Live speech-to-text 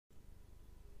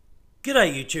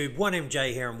G'day YouTube,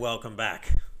 1MJ here and welcome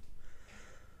back.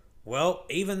 Well,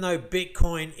 even though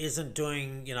Bitcoin isn't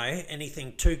doing,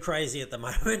 anything too crazy at the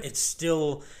moment, it's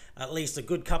still at least a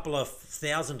good couple of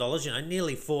 $1,000,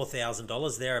 nearly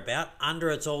 $4,000 thereabout,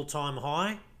 under its all-time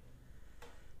high.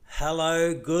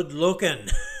 Hello, good looking.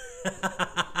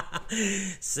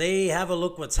 See, have a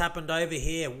look what's happened over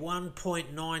here.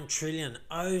 1.9 trillion,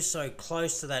 oh so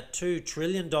close to that $2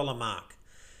 trillion mark.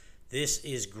 This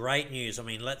is great news. I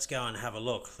mean, let's go and have a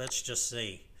look. Let's just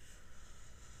see.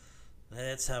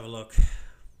 Let's have a look.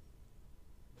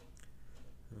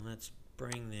 And let's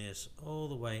bring this all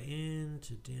the way in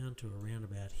to down to around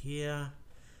about here.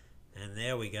 And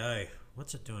there we go.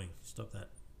 What's it doing? Stop that.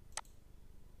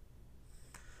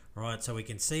 Right, so we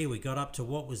can see we got up to,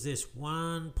 what was this?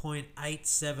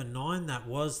 1.879. That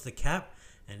was the cap.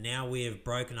 And now we have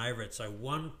broken over it. So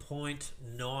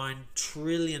 $1.9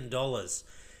 trillion.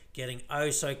 Getting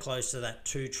oh so close to that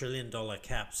 $2 trillion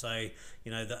cap. So,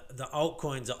 the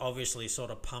altcoins are obviously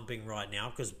sort of pumping right now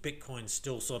because Bitcoin's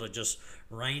still sort of just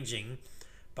ranging.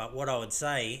 But what I would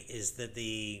say is that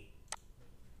the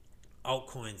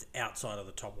altcoins outside of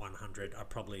the top 100 are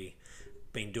probably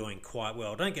been doing quite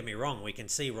well. Don't get me wrong, we can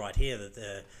see right here that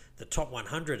the top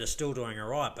 100 are still doing all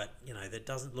right, but, there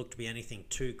doesn't look to be anything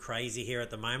too crazy here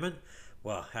at the moment.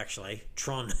 Well, actually,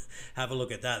 Tron, have a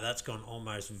look at that. That's gone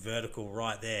almost vertical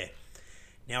right there.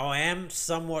 Now, I am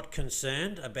somewhat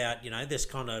concerned about, this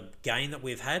kind of gain that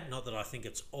we've had. Not that I think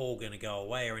it's all going to go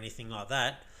away or anything like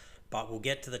that, but we'll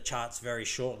get to the charts very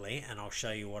shortly, and I'll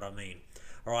show you what I mean.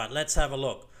 All right, let's have a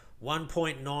look.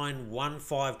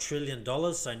 $1.915 trillion,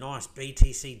 so nice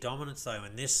BTC dominance, though,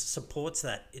 and this supports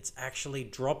that. It's actually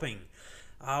dropping.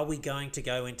 Are we going to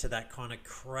go into that kind of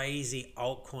crazy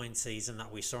altcoin season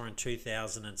that we saw in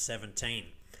 2017?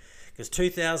 Because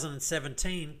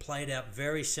 2017 played out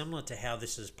very similar to how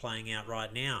this is playing out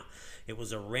right now. It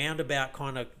was around about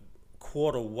kind of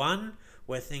Q1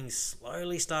 where things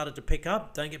slowly started to pick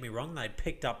up. Don't get me wrong, they'd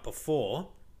picked up before.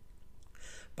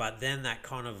 But then that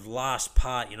kind of last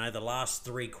part, the last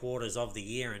 3 quarters of the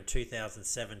year in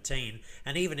 2017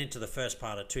 and even into the first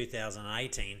part of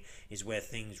 2018 is where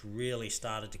things really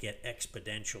started to get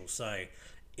exponential. So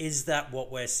is that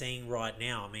what we're seeing right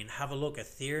now? I mean, have a look.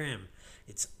 Ethereum,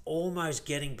 it's almost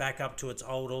getting back up to its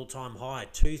old all-time high,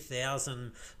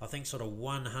 2,000, I think sort of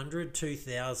 100,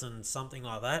 2,000, something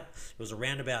like that. It was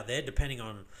around about there, depending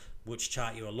on which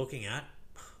chart you were looking at.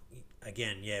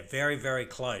 Again, yeah, very, very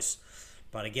close.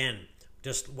 But again,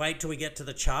 just wait till we get to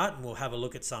the chart and we'll have a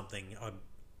look at something.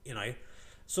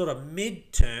 Sort of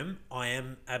mid-term, I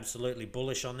am absolutely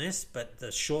bullish on this, but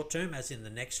the short term, as in the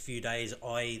next few days,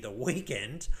 i.e. the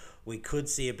weekend, we could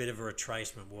see a bit of a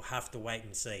retracement. We'll have to wait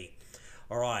and see.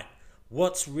 All right,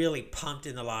 what's really pumped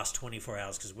in the last 24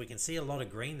 hours? Because we can see a lot of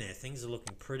green there. Things are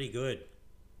looking pretty good.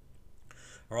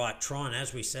 All right, Tron,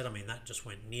 as we said, I mean, that just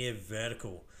went near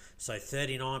vertical. So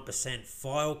 39%.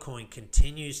 Filecoin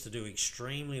continues to do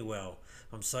extremely well.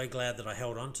 I'm so glad that I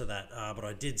held on to that, but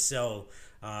I did sell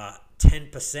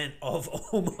 10% of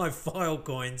all my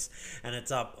Filecoins, and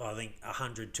it's up, I think,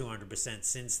 100, 200%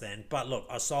 since then. But look,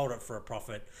 I sold it for a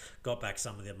profit, got back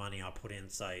some of the money I put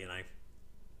in, so,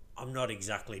 I'm not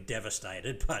exactly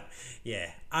devastated, but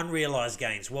yeah, unrealized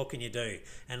gains, what can you do?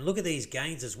 And look at these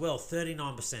gains as well,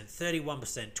 39%,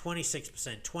 31%,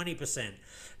 26%, 20%,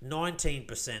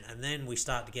 19%, and then we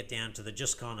start to get down to the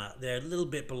just kind of, they're a little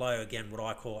bit below, again, what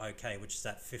I call okay, which is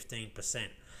that 15%.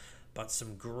 But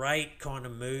some great kind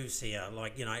of moves here,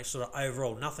 like, sort of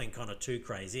overall, nothing kind of too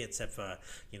crazy, except for,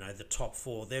 the top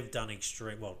 4, they've done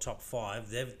extreme, well, top 5,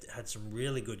 they've had some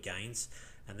really good gains,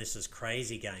 and this is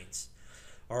crazy gains.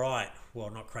 All right, well,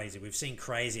 not crazy. We've seen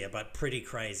crazier, but pretty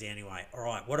crazy anyway. All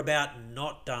right, what about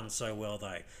not done so well,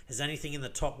 though? Has anything in the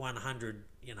top 100,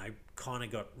 kind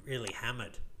of got really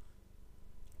hammered?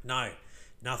 No,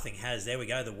 nothing has. There we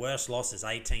go. The worst loss is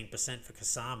 18% for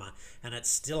Kasama, and it's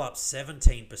still up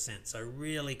 17%. So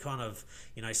really kind of,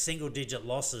 single-digit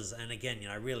losses, and again,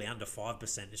 really under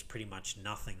 5% is pretty much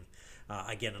nothing.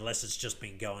 Again, unless it's just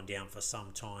been going down for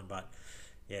some time, but...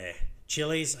 yeah,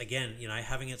 Chili's, again,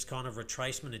 having its kind of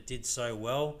retracement, it did so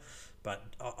well, but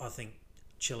I think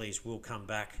Chili's will come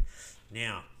back.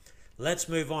 Now, let's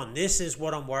move on. This is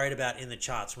what I'm worried about in the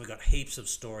charts. We've got heaps of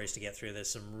stories to get through. There's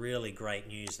some really great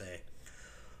news there.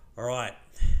 All right,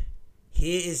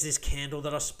 here is this candle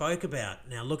that I spoke about.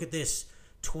 Now, look at this,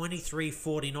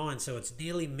 23.49, so it's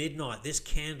nearly midnight. This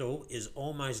candle is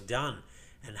almost done,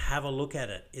 and have a look at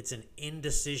it. It's an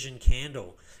indecision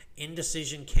candle.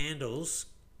 Indecision candles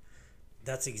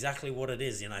That's exactly what it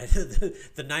is.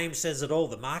 The name says it all.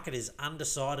 The market is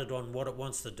undecided on what it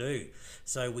wants to do.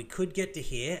 So we could get to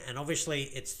here, and obviously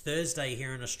it's Thursday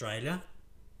here in Australia.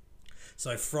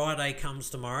 So Friday comes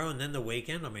tomorrow, and then the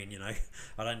weekend. I mean,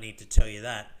 I don't need to tell you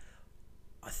that.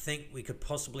 I think we could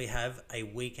possibly have a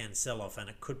weekend sell-off, and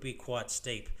it could be quite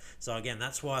steep. So again,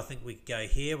 that's why I think we could go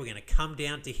here. We're going to come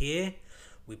down to here.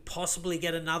 We possibly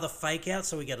get another fake out,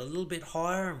 so we get a little bit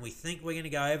higher, and we think we're going to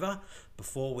go over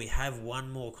before we have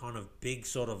one more kind of big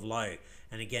sort of low.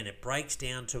 And again, it breaks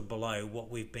down to below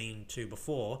what we've been to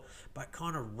before, but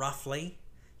kind of roughly,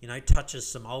 touches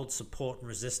some old support and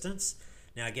resistance.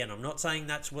 Now, again, I'm not saying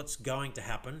that's what's going to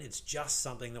happen. It's just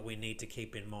something that we need to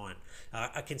keep in mind.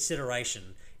 A consideration.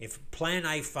 If plan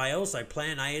A fails, so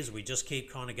plan A is we just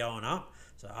keep kind of going up.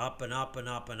 So up and up and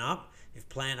up and up. If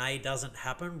plan A doesn't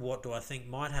happen, what do I think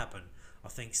might happen? I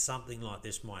think something like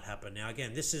this might happen. Now,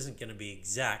 again, this isn't going to be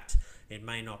exact. It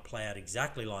may not play out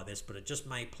exactly like this, but it just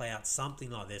may play out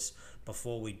something like this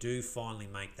before we do finally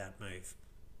make that move.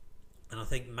 And I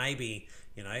think maybe,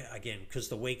 again, because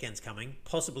the weekend's coming,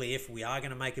 possibly if we are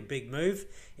going to make a big move,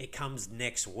 it comes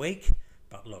next week.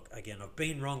 But look, again, I've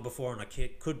been wrong before, and I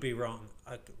could be wrong.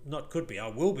 I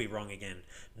will be wrong again.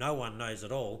 No one knows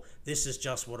at all. This is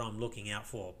just what I'm looking out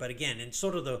for. But again, in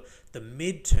sort of the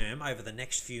midterm, over the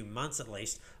next few months at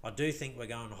least, I do think we're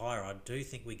going higher. I do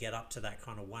think we get up to that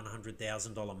kind of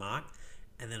 $100,000 mark.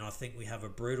 And then I think we have a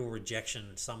brutal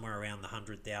rejection somewhere around the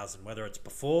 100,000, whether it's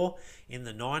before in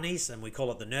the 90s, and we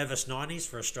call it the nervous 90s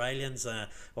for Australians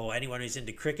or anyone who's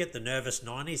into cricket, the nervous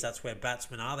 90s. That's where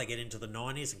batsmen are. They get into the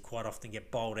 90s and quite often get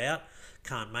bowled out.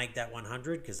 Can't make that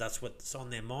 100 because that's what's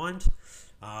on their mind.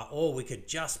 Or we could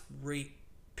just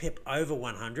pip over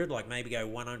 100, like maybe go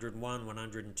 101,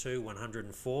 102,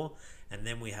 104, and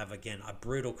then we have, again, a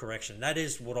brutal correction. That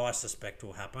is what I suspect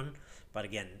will happen. But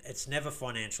again, it's never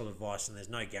financial advice, and there's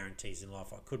no guarantees in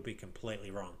life. I could be completely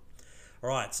wrong. All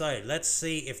right, so let's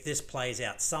see if this plays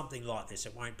out something like this.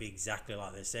 It won't be exactly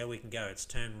like this. There we can go. It's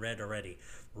turned red already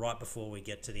right before we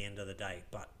get to the end of the day.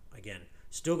 But again,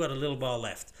 still got a little while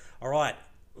left. All right,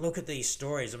 look at these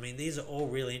stories. I mean, these are all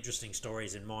really interesting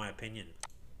stories in my opinion.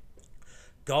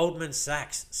 Goldman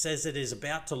Sachs says it is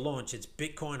about to launch its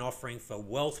Bitcoin offering for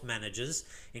wealth managers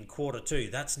in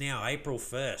Q2. That's now April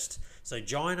 1st. So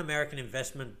giant American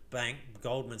investment bank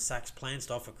Goldman Sachs plans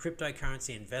to offer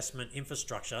cryptocurrency investment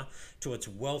infrastructure to its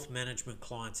wealth management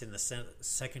clients in the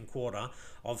second quarter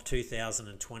of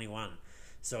 2021.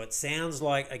 So it sounds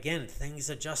like, again, things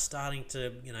are just starting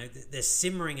to, they're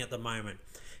simmering at the moment.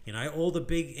 All the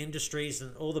big industries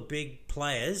and all the big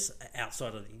players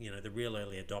outside of, the real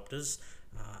early adopters,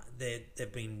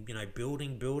 they've been,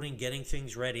 building, getting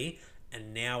things ready,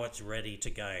 and now it's ready to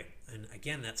go. And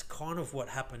again, that's kind of what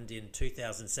happened in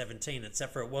 2017,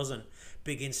 except for it wasn't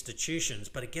big institutions,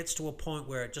 but it gets to a point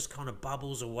where it just kind of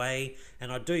bubbles away. And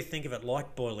I do think of it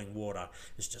like boiling water.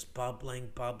 It's just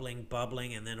bubbling,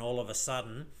 and then all of a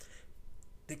sudden,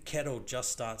 the kettle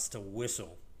just starts to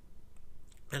whistle.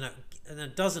 And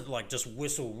it doesn't like just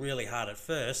whistle really hard at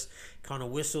first, kind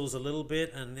of whistles a little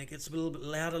bit, and it gets a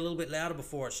little bit louder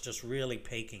before it's just really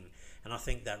peaking. And I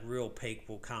think that real peak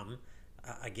will come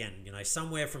again,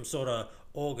 somewhere from sort of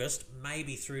August,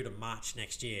 maybe through to March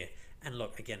next year. And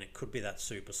look, again, it could be that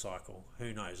super cycle.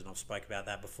 Who knows? And I've spoke about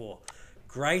that before.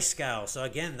 Grayscale. So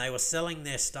again, they were selling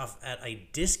their stuff at a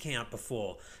discount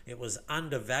before. It was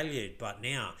undervalued, but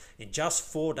now in just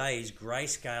 4 days,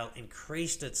 Grayscale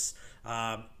increased its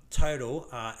total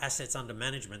assets under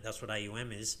management, that's what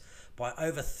AUM is, by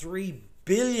over $3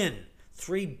 billion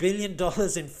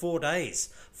in 4 days,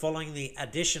 following the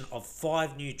addition of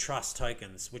 5 new trust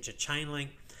tokens, which are Chainlink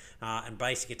and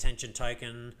Basic Attention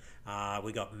Token.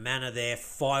 We got Mana there,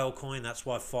 Filecoin. That's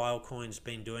why Filecoin's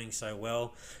been doing so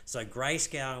well. So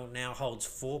Grayscale now holds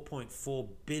 $4.4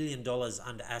 billion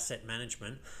under asset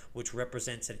management, which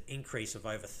represents an increase of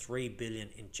over $3 billion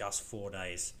in just 4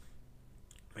 days.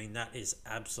 I mean, that is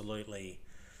absolutely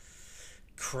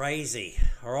crazy.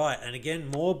 All right, and again,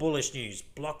 more bullish news.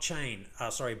 BlackRock,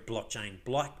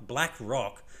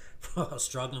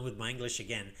 struggling with my English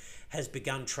again, has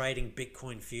begun trading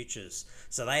Bitcoin futures.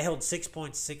 So they held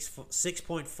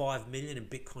 6.5 million in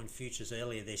Bitcoin futures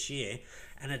earlier this year,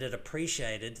 and it had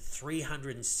appreciated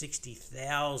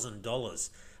 $360,000.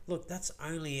 Look, that's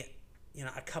only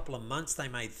a couple of months they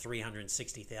made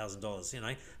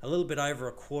 $360,000. A little bit over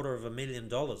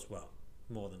 $250,000. Well,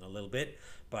 more than a little bit,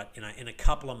 but in a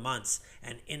couple of months,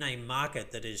 and in a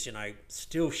market that is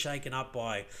still shaken up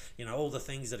by all the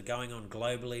things that are going on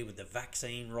globally with the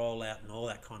vaccine rollout and all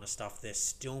that kind of stuff. They're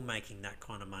still making that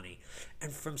kind of money,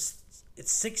 and from it's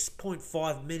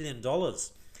 $6.5 million.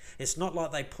 It's not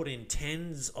like they put in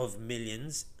tens of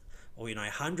millions or, you know,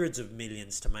 hundreds of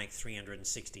millions to make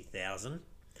 360,000.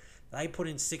 They put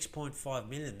in 6.5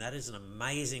 million. That is an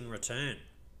amazing return.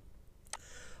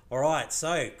 All right,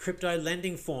 so crypto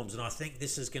lending forms, and I think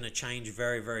this is going to change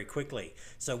very, very quickly.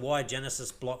 So why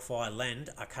Genesis, BlockFi, Lend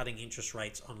are cutting interest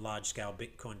rates on large-scale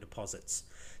Bitcoin deposits.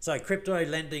 So crypto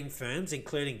lending firms,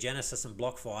 including Genesis and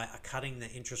BlockFi, are cutting the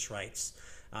interest rates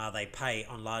they pay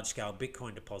on large-scale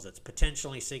Bitcoin deposits,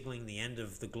 potentially signaling the end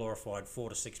of the glorified 4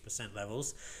 to 6%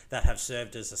 levels that have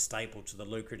served as a staple to the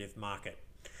lucrative market.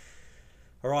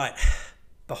 All right.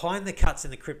 Behind the cuts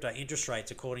in the crypto interest rates,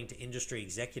 according to industry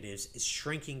executives, is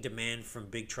shrinking demand from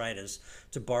big traders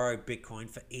to borrow Bitcoin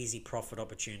for easy profit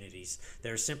opportunities.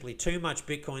 There is simply too much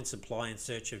Bitcoin supply in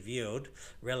search of yield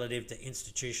relative to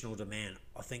institutional demand.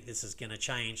 I think this is going to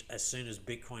change as soon as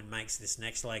Bitcoin makes this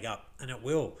next leg up, and it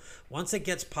will. Once it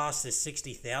gets past this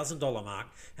 $60,000 mark,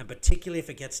 and particularly if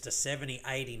it gets to 70,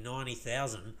 80,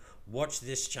 90,000, watch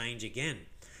this change again.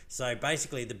 So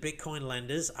basically, the Bitcoin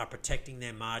lenders are protecting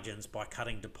their margins by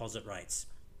cutting deposit rates.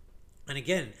 And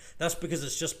again, that's because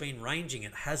it's just been ranging.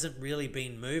 It hasn't really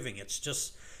been moving. It's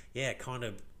just, yeah, kind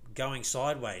of going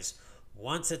sideways.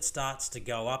 Once it starts to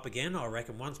go up again, I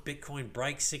reckon once Bitcoin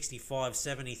breaks 65,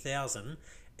 70,000,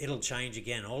 it'll change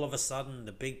again. All of a sudden,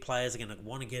 the big players are going to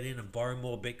want to get in and borrow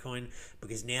more Bitcoin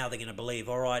because now they're going to believe,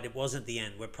 all right, it wasn't the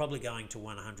end. We're probably going to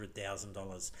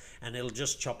 $100,000, and it'll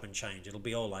just chop and change. It'll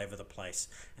be all over the place.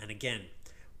 And again,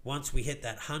 once we hit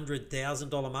that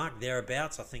 $100,000 mark,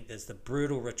 thereabouts, I think there's the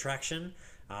brutal retraction.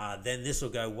 Then this will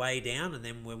go way down, and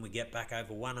then when we get back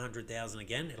over 100,000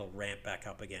 again, it'll ramp back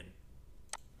up again.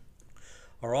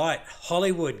 All right,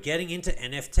 Hollywood getting into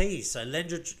NFTs. So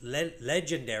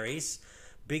Legendary's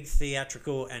big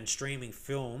theatrical and streaming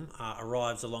film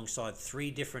arrives alongside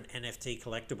 3 different NFT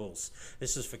collectibles.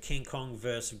 This is for King Kong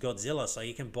vs. Godzilla, so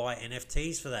you can buy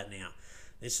NFTs for that now.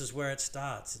 This is where it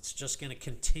starts. It's just going to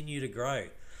continue to grow.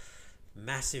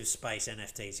 Massive space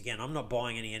NFTs. Again, I'm not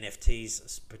buying any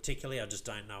NFTs particularly. I just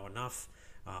don't know enough.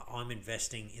 I'm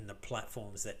investing in the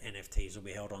platforms that NFTs will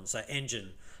be held on. So Enjin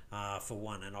for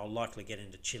one, and I'll likely get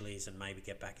into Chili's and maybe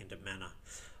get back into Mana.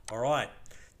 All right.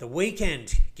 The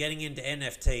Weeknd getting into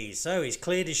NFTs. So he's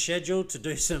cleared his schedule to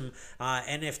do some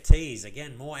NFTs.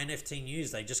 Again, more NFT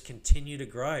news. They just continue to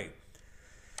grow.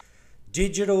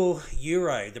 Digital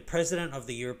euro. The president of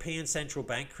the European Central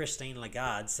Bank, Christine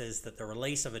Lagarde, says that the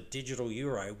release of a digital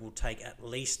euro will take at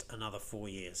least another 4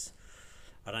 years.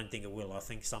 I don't think it will. I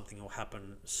think something will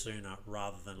happen sooner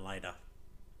rather than later.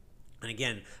 And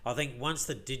again, I think once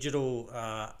the digital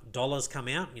dollars come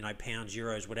out, you know, pounds,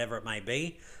 euros, whatever it may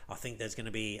be, I think there's going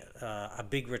to be a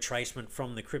big retracement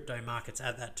from the crypto markets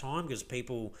at that time, because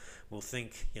people will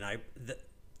think, you know,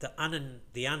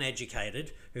 the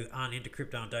uneducated who aren't into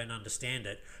crypto and don't understand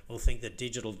it will think that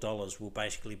digital dollars will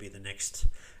basically be the next,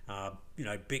 you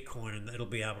know, Bitcoin, and it'll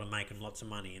be able to make them lots of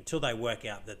money until they work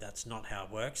out that that's not how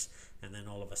it works. And then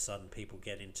all of a sudden people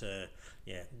get into,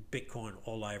 yeah, Bitcoin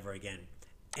all over again.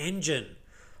 Enjin.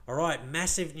 All right,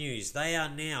 massive news. They are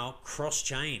now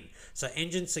cross-chain. So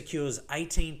Enjin secures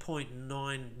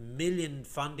 $18.9 million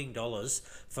funding dollars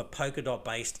for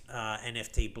Polkadot-based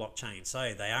NFT blockchain.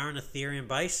 So they are an Ethereum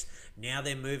base. Now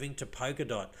they're moving to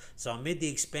Polkadot. So amid the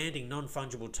expanding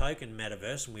non-fungible token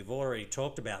metaverse, and we've already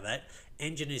talked about that,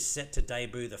 Enjin is set to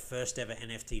debut the first ever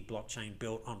NFT blockchain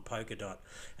built on Polkadot.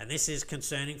 And this is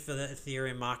concerning for the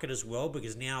Ethereum market as well,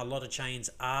 because now a lot of chains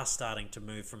are starting to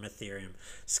move from Ethereum.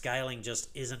 Scaling just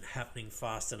isn't happening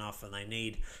fast enough, and they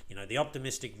need, you know, the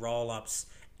optimistic roll-ups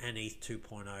and ETH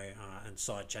 2.0 and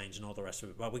sidechains and all the rest of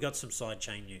it. But we got some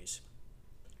sidechain news.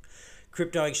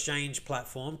 Crypto exchange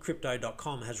platform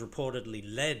Crypto.com has reportedly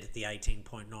led the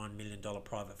 $18.9 million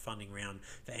private funding round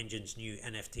for Enjin's new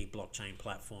NFT blockchain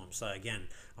platform. So again,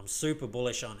 I'm super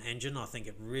bullish on Enjin. I think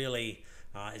it really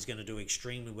is going to do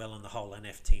extremely well in the whole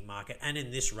NFT market, and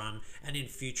in this run and in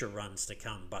future runs to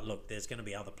come. But look, there's going to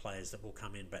be other players that will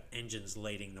come in, but Enjin's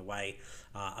leading the way.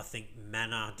 I think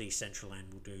Mana,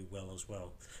 Decentraland will do well as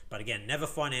well. But again, never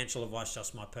financial advice,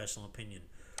 just my personal opinion.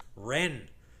 Ren.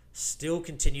 Still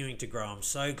continuing to grow. I'm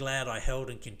so glad I held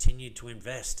and continued to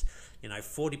invest. You know,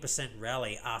 40%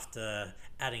 rally after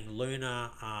adding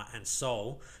Luna and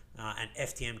Sol and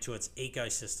FTM to its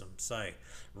ecosystem. So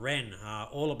Ren,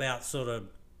 all about sort of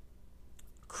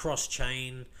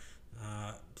cross-chain.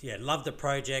 Yeah, love the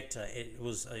project. It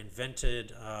was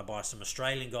invented by some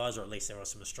Australian guys, or at least there are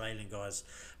some Australian guys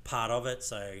part of it.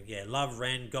 So yeah, love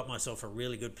Ren. Got myself a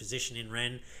really good position in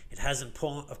Ren. It hasn't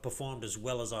performed as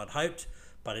well as I'd hoped,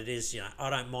 but it is, you know, I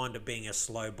don't mind it being a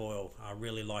slow boil. I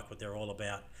really like what they're all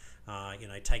about. You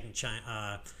know,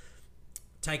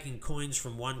 taking coins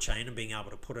from one chain and being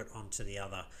able to put it onto the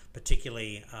other,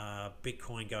 particularly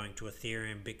Bitcoin going to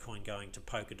Ethereum, Bitcoin going to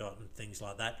Polkadot and things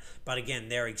like that. But again,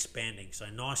 they're expanding, so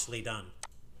nicely done.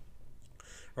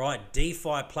 Right,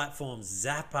 DeFi platforms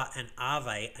Zapper and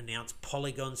Aave announced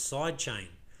Polygon sidechain.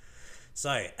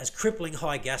 So, as crippling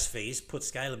high gas fees put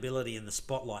scalability in the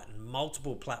spotlight and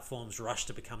multiple platforms rush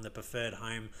to become the preferred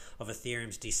home of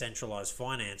Ethereum's decentralized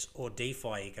finance or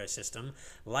DeFi ecosystem,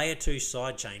 Layer 2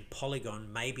 sidechain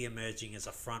Polygon may be emerging as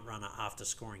a frontrunner after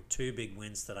scoring 2 big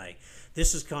wins today.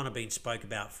 This has kind of been spoke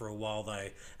about for a while though,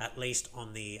 at least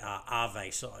on the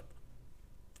Aave side.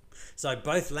 So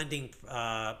both lending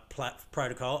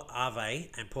protocol, Aave,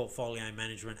 and portfolio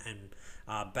management and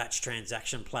batch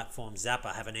transaction platform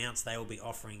Zapper have announced they will be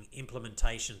offering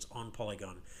implementations on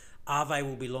Polygon. Aave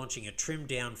will be launching a trimmed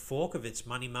down fork of its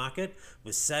money market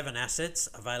with 7 assets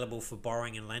available for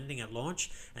borrowing and lending at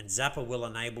launch, and Zapper will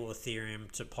enable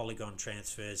Ethereum to Polygon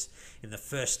transfers in the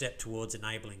first step towards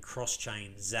enabling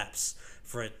cross-chain zaps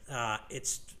for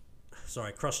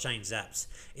cross-chain zaps.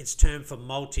 It's termed for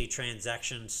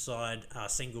multi-transaction side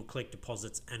single-click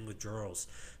deposits and withdrawals.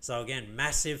 So again,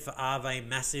 massive for Aave,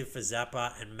 massive for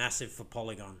Zapper, and massive for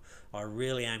Polygon. I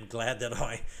really am glad that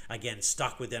I, again,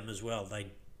 stuck with them as well. They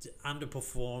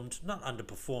not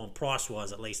underperformed,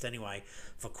 price-wise at least anyway,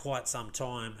 for quite some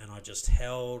time, and I just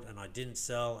held and I didn't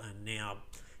sell, and now,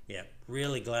 yeah,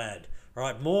 really glad. All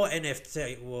right, more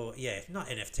NFT, well, yeah, not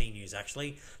NFT news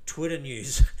actually, Twitter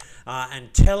news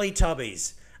and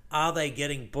Teletubbies. Are they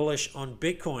getting bullish on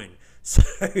Bitcoin? So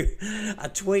a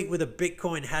tweet with a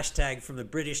Bitcoin hashtag from the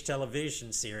British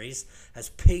television series has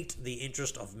piqued the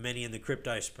interest of many in the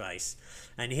crypto space.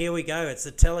 And here we go, it's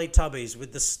the Teletubbies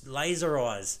with the laser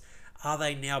eyes. Are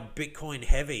they now Bitcoin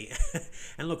heavy?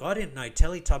 And look, I didn't know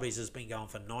Teletubbies has been going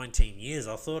for 19 years.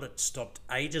 I thought it stopped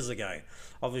ages ago.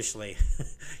 Obviously,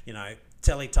 you know,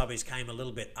 Teletubbies came a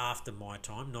little bit after my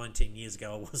time. 19 years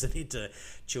ago, I wasn't into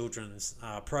children's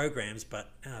programs, but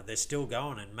they're still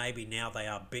going, and maybe now they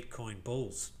are Bitcoin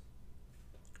bulls.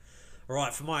 All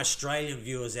right, for my Australian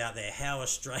viewers out there, how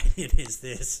Australian is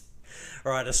this?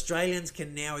 All right, Australians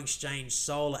can now exchange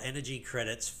solar energy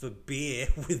credits for beer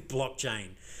with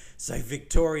blockchain. So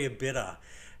Victoria Bitter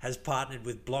has partnered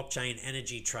with blockchain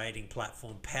energy trading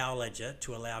platform Powerledger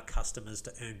to allow customers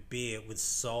to earn beer with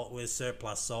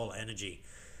surplus solar energy.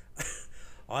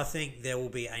 I think there will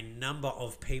be a number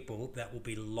of people that will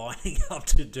be lining up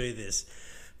to do this.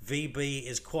 VB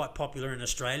is quite popular in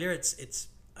Australia. It's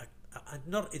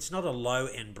not a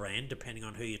low-end brand, depending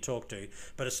on who you talk to,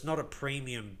 but it's not a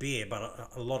premium beer, but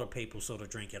a lot of people sort of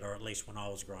drink it, or at least when I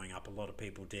was growing up, a lot of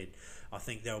people did. I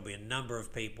think there will be a number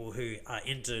of people who are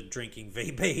into drinking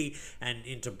VB and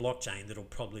into blockchain that'll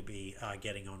probably be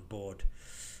getting on board.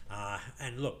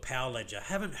 And look, Powerledger,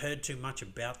 haven't heard too much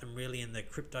about them really in the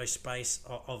crypto space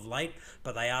of late,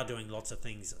 but they are doing lots of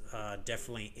things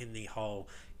definitely in the whole,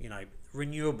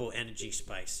 renewable energy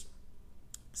space.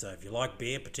 So if you like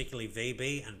beer, particularly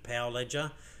VB and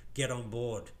Powerledger, get on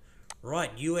board.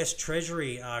 Right, US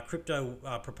Treasury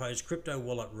proposed crypto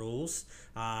wallet rules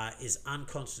is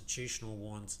unconstitutional,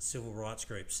 warns civil rights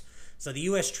groups. So the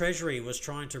US Treasury was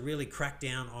trying to really crack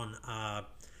down on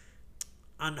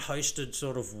unhosted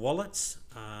sort of wallets.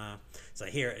 So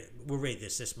here, we'll read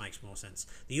this. This makes more sense.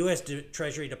 The US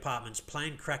Treasury Department's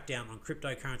planned crackdown on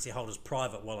cryptocurrency holders'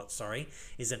 private wallets,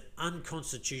 is an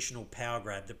unconstitutional power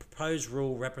grab. The proposed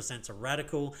rule represents a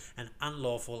radical and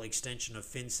unlawful extension of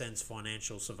FinCEN's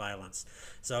financial surveillance.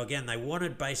 So again, they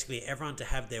wanted basically everyone to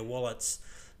have their wallets,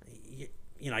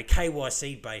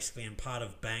 KYC basically, and part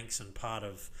of banks and part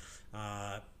of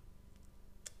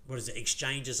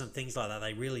exchanges and things like that.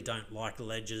 They really don't like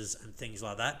ledgers and things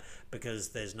like that because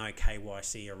there's no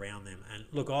KYC around them. And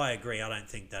look, I agree. I don't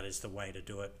think that is the way to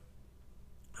do it.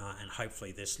 And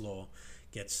hopefully this law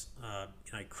gets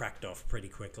cracked off pretty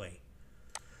quickly.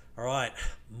 All right,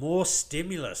 more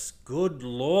stimulus. Good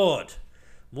Lord.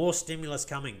 More stimulus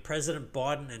coming. President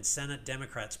Biden and Senate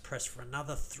Democrats press for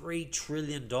another $3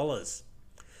 trillion.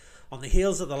 On the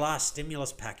heels of the last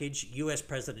stimulus package, US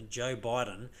President Joe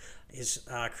Biden is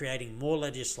creating more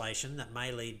legislation that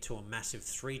may lead to a massive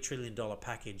 $3 trillion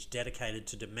package dedicated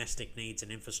to domestic needs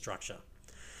and infrastructure.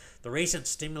 The recent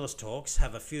stimulus talks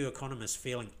have a few economists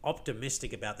feeling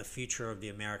optimistic about the future of the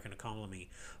American economy,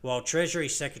 while Treasury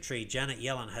Secretary Janet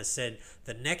Yellen has said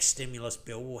the next stimulus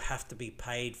bill will have to be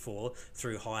paid for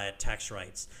through higher tax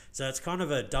rates. So it's kind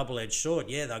of a double-edged sword.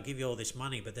 Yeah, they'll give you all this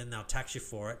money, but then they'll tax you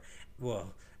for it.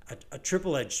 Well, a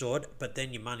triple-edged sword, but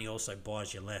then your money also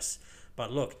buys you less.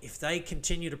 But look, if they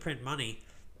continue to print money,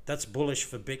 that's bullish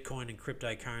for Bitcoin and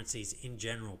cryptocurrencies in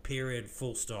general, period,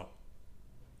 full stop.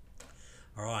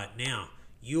 All right, now,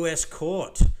 US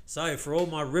court. So for all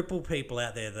my Ripple people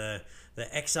out there, the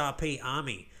XRP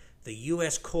army, the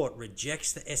US court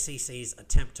rejects the SEC's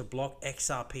attempt to block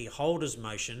XRP holders'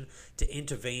 motion to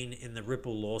intervene in the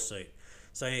Ripple lawsuit.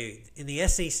 So in the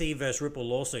SEC versus Ripple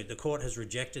lawsuit, the court has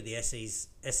rejected the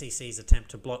SEC's attempt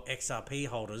to block XRP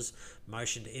holders'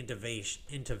 motion to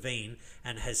intervene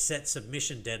and has set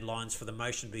submission deadlines for the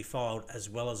motion to be filed, as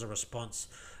well as a response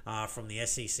from the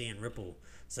SEC and Ripple.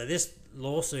 So this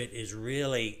lawsuit is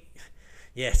really,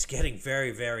 yeah, it's getting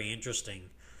very, very interesting.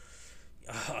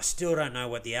 I still don't know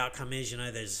what the outcome is.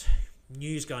 There's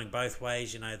news going both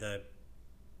ways.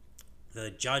 The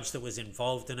judge that was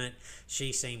involved in it,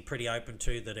 she seemed pretty open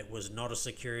to that it was not a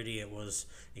security. It was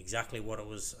exactly what it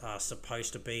was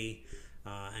supposed to be,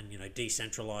 and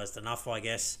decentralized enough, I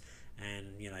guess.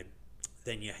 And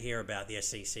then you hear about the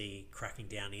SEC cracking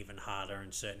down even harder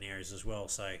in certain areas as well.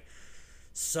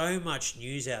 So much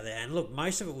news out there, and look,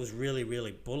 most of it was really,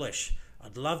 really bullish.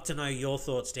 I'd love to know your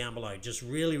thoughts down below. Just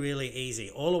really, really easy.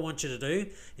 All I want you to do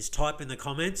is type in the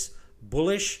comments,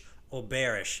 bullish or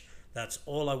bearish. That's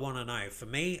all I want to know. For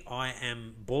me, I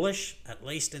am bullish, at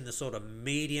least in the sort of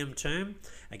medium term.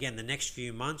 Again, the next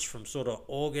few months from sort of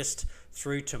August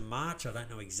through to March, I don't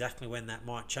know exactly when that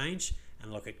might change.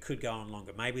 And look, it could go on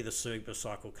longer. Maybe the super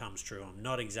cycle comes true. I'm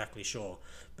not exactly sure.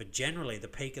 But generally, the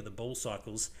peak of the bull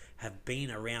cycles have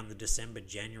been around the December,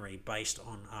 January based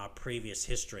on our previous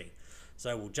history.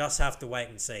 So we'll just have to wait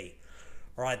and see.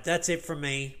 All right, that's it from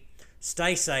me.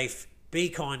 Stay safe. Be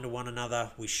kind to one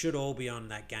another. We should all be on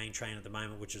that gain train at the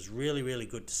moment, which is really, really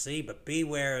good to see. But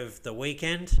beware of the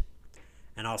weekend,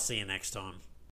 and I'll see you next time.